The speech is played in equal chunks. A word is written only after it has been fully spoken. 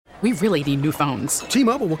We really need new phones.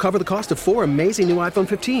 T-Mobile will cover the cost of 4 amazing new iPhone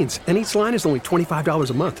 15s, and each line is only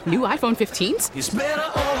 $25 a month. New iPhone 15s? It's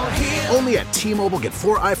better over here. Only at T-Mobile, get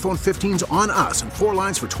 4 iPhone 15s on us and 4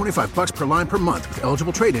 lines for $25 per line per month with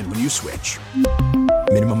eligible trade-in when you switch.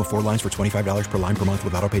 Minimum of 4 lines for $25 per line per month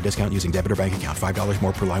with autopay discount using debit or bank account. $5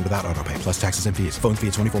 more per line without autopay, plus taxes and fees. Phone fee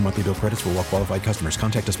at 24 monthly bill credits for well-qualified customers.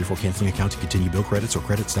 Contact us before canceling account to continue bill credits or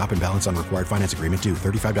credit stop and balance on required finance agreement due.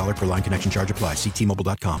 $35 per line connection charge applies. See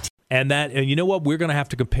T-Mobile.com. And you know what? We're going to have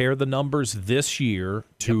to compare the numbers this year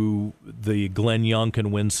to the Glenn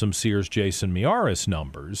Youngkin, Winsome Sears, Jason Miyares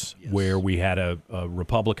numbers, where we had a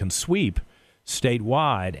Republican sweep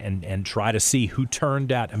statewide and try to see who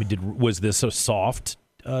turned out. I mean, was this a soft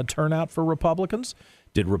turnout for Republicans?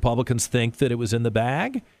 Did Republicans think that it was in the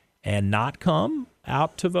bag and not come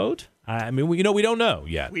out to vote? I mean, we don't know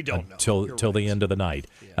yet. We don't know till the end of the night.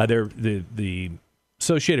 Yeah. The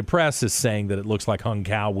Associated Press is saying that it looks like Hung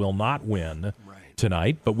Cao will not win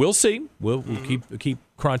tonight, but we'll see. We'll keep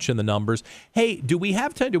crunching the numbers. Hey, do we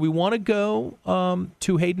have time? Do we want to go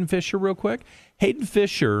to Hayden Fisher real quick? Hayden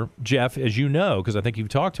Fisher, Jeff, as you know, because I think you've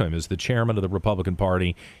talked to him, is the chairman of the Republican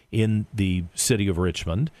Party in the city of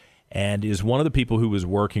Richmond and is one of the people who was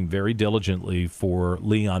working very diligently for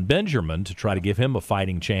Leon Benjamin to try to give him a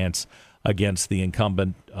fighting chance against the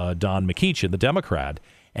incumbent Don McEachin, the Democrat.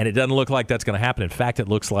 And it doesn't look like that's going to happen. In fact, it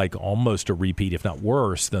looks like almost a repeat, if not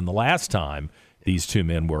worse, than the last time these two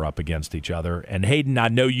men were up against each other. And Hayden, I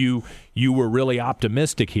know you were really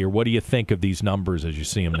optimistic here. What do you think of these numbers as you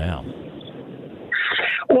see them now?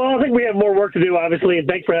 Well, I think we have more work to do, obviously, and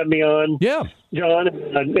thanks for having me on. Yeah. John,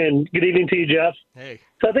 and good evening to you, Jeff. Hey.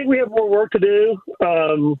 So I think we have more work to do.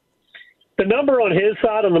 The number on his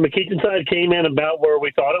side, on the McEachin side, came in about where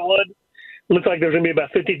we thought it would. It looks like there's going to be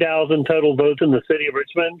about 50,000 total votes in the city of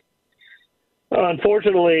Richmond.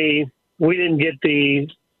 Unfortunately, we didn't get the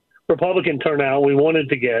Republican turnout we wanted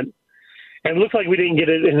to get. And it looks like we didn't get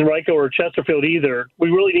it in Henrico or Chesterfield either. We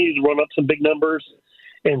really needed to run up some big numbers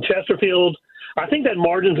in Chesterfield. I think that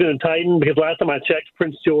margin's going to tighten because last time I checked,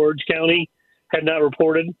 Prince George County had not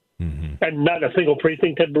reported, and not a single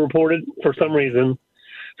precinct had reported for some reason.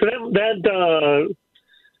 So that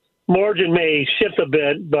margin may shift a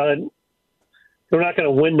bit, but we're not going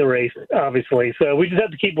to win the race, obviously. So we just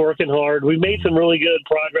have to keep working hard. We made some really good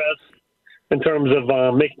progress in terms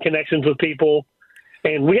of making connections with people,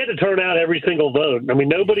 and we had to turn out every single vote. I mean,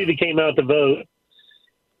 nobody that came out to vote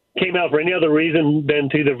came out for any other reason than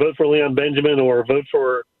to either vote for Leon Benjamin or vote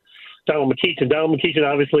for Donald McEachin. Donald McEachin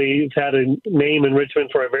obviously has had a name in Richmond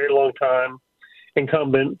for a very long time,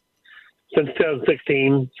 incumbent since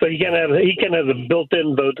 2016. So he can have a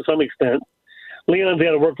built-in vote to some extent. Leon's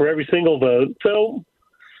got to work for every single vote. So,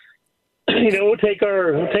 we'll take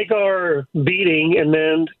our beating and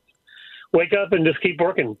then wake up and just keep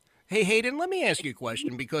working. Hey, Hayden, let me ask you a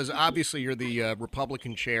question because obviously you're the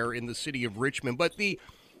Republican chair in the city of Richmond, but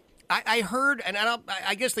I heard, and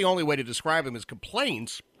I guess the only way to describe them is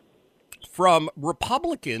complaints from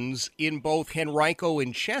Republicans in both Henrico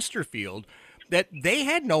and Chesterfield that they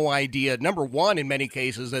had no idea, number one, in many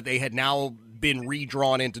cases, that they had now been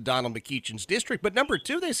redrawn into Donald McEachin's district. But number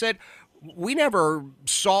two, they said, we never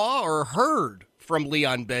saw or heard from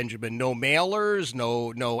Leon Benjamin. No mailers,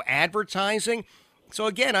 no advertising. So,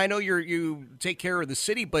 again, I know you take care of the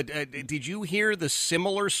city, but did you hear the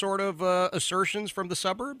similar sort of assertions from the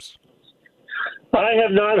suburbs? I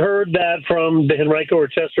have not heard that from the Henrico or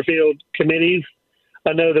Chesterfield committees.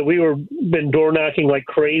 I know that we been door knocking like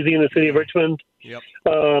crazy in the city of Richmond. Yep.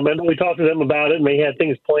 I know we talked to them about it, and they had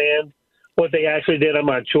things planned. What they actually did, I'm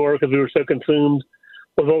not sure because we were so consumed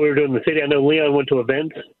with what we were doing in the city. I know Leon went to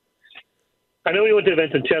events. I know he went to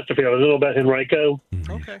events in Chesterfield. I don't know about Henrico.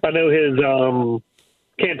 Okay. I know his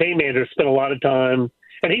campaign manager spent a lot of time,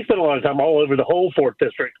 and he spent a lot of time all over the whole 4th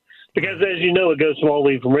District because, as you know, it goes from all the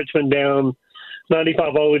way from Richmond down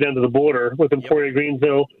 95 all the way down to the border with Emporia,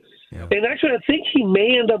 Greensville. Yep. And actually, I think he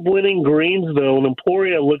may end up winning Greensville, and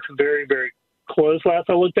Emporia looks very, very close last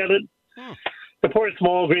I looked at it. Emporia's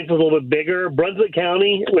small, Greensville's a little bit bigger. Brunswick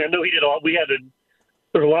County, I know he did all.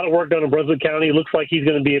 There's a lot of work done in Brunswick County. It looks like he's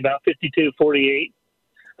going to be about 52-48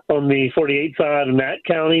 on the 48 side in that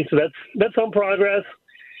county. So that's some progress.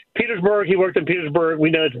 Petersburg, he worked in Petersburg. We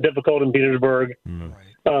know it's difficult in Petersburg.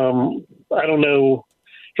 I don't know.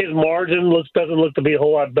 His margin doesn't look to be a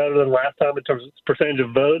whole lot better than last time in terms of percentage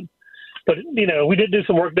of vote. But, we did do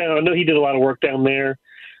some work down. I know he did a lot of work down there.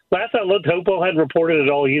 Last I looked, Hopewell hadn't reported at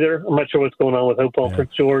all either. I'm not sure what's going on with Hopewell,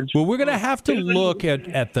 Prince George. Well, we're going to have to look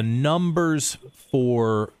at the numbers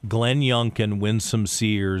for Glenn Youngkin, Winsome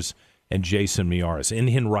Sears, and Jason Miyares in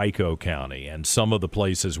Henrico County and some of the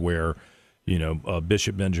places where,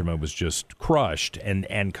 Bishop Benjamin was just crushed,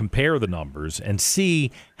 and compare the numbers and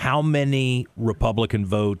see how many Republican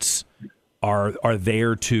votes are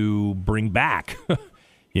there to bring back.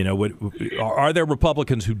 Are there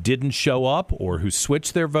Republicans who didn't show up or who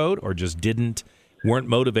switched their vote or just weren't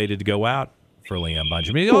motivated to go out for Leon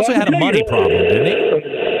Benjamin? He also had a money problem, didn't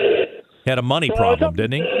he? Had a money problem,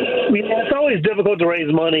 didn't he? It's always difficult to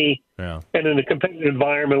raise money and in a competitive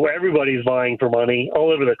environment where everybody's vying for money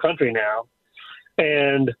all over the country now.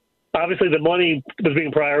 And obviously the money was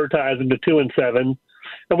being prioritized into 2 and 7,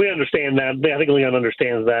 and we understand that. I think Leon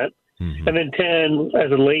understands that. Mm-hmm. And then 10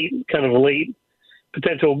 as a late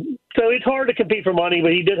potential. So it's hard to compete for money,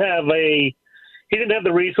 but he didn't have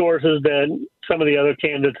the resources that some of the other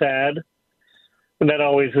candidates had. And that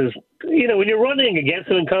always is, when you're running against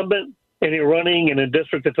an incumbent and you're running in a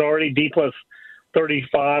district that's already D plus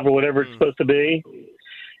 35 or whatever it's supposed to be,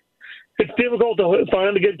 it's difficult to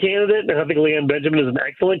find a good candidate. And I think Leon Benjamin is an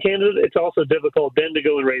excellent candidate. It's also difficult then to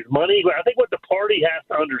go and raise money. But I think what the party has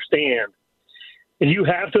to understand is you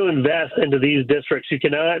have to invest into these districts.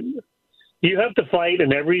 You have to fight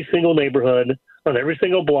in every single neighborhood, on every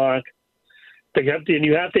single block. And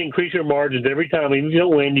you have to increase your margins every time. If you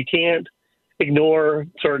don't win, you can't ignore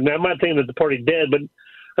certain. I'm not saying that the party did, but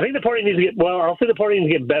I think the party needs to I'll say the party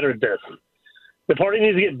needs to get better at this. The party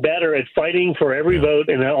needs to get better at fighting for every vote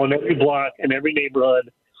and on every block in every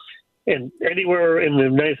neighborhood and anywhere in the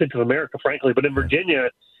United States of America, frankly. But in Virginia,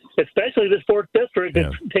 especially this 4th district,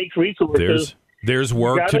 it takes resources. There's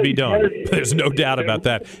work to be done. There's no doubt about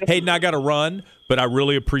that. Hayden, I got to run, but I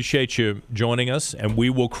really appreciate you joining us, and we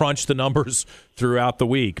will crunch the numbers throughout the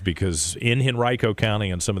week because in Henrico County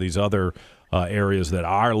and some of these other areas that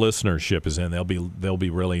our listenership is in, they'll be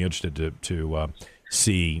really interested to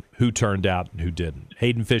see who turned out and who didn't.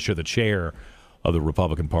 Hayden Fisher, the chair of the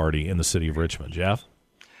Republican Party in the city of Richmond. Jeff?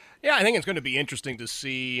 Yeah, I think it's going to be interesting to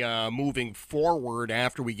see moving forward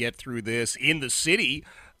after we get through this in the city.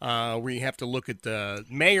 We have to look at the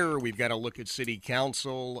mayor. We've got to look at city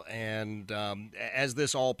council, and as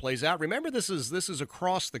this all plays out, remember this is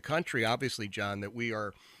across the country. Obviously, John, that we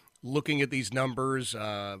are looking at these numbers.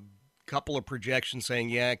 Couple of projections saying,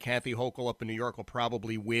 Kathy Hochul up in New York will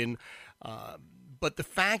probably win. But the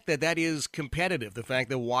fact that is competitive, the fact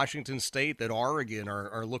that Washington State, that Oregon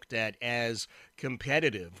are looked at as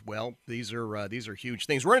competitive, well, these are huge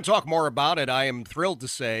things. We're going to talk more about it. I am thrilled to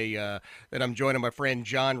say that I'm joining my friend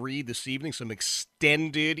John Reed this evening, some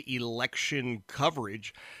extended election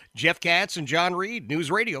coverage. Jeff Katz and John Reed,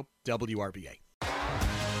 News Radio, WRVA.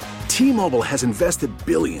 T-Mobile has invested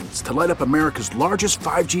billions to light up America's largest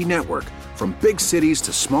 5G network, from big cities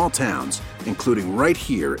to small towns, including right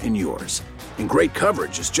here in yours. And great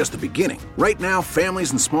coverage is just the beginning. Right now,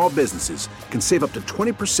 families and small businesses can save up to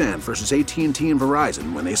 20% versus AT&T and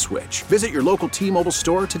Verizon when they switch. Visit your local T-Mobile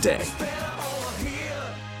store today.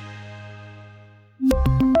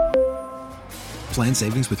 Plan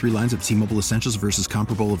savings with 3 lines of T-Mobile Essentials versus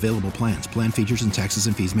comparable available plans. Plan features and taxes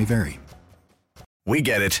and fees may vary. We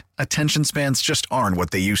get it. Attention spans just aren't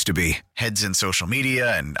what they used to be. Heads in social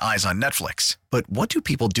media and eyes on Netflix. But what do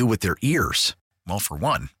people do with their ears? Well, for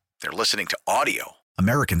one, they're listening to audio.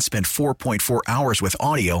 Americans spend 4.4 hours with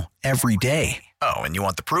audio every day. Oh, and you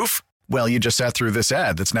want the proof? Well, you just sat through this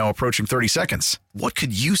ad that's now approaching 30 seconds. What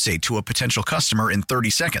could you say to a potential customer in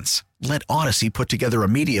 30 seconds? Let Odyssey put together a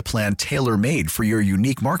media plan tailor-made for your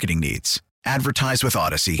unique marketing needs. Advertise with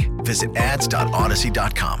Odyssey. Visit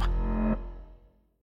ads.odyssey.com.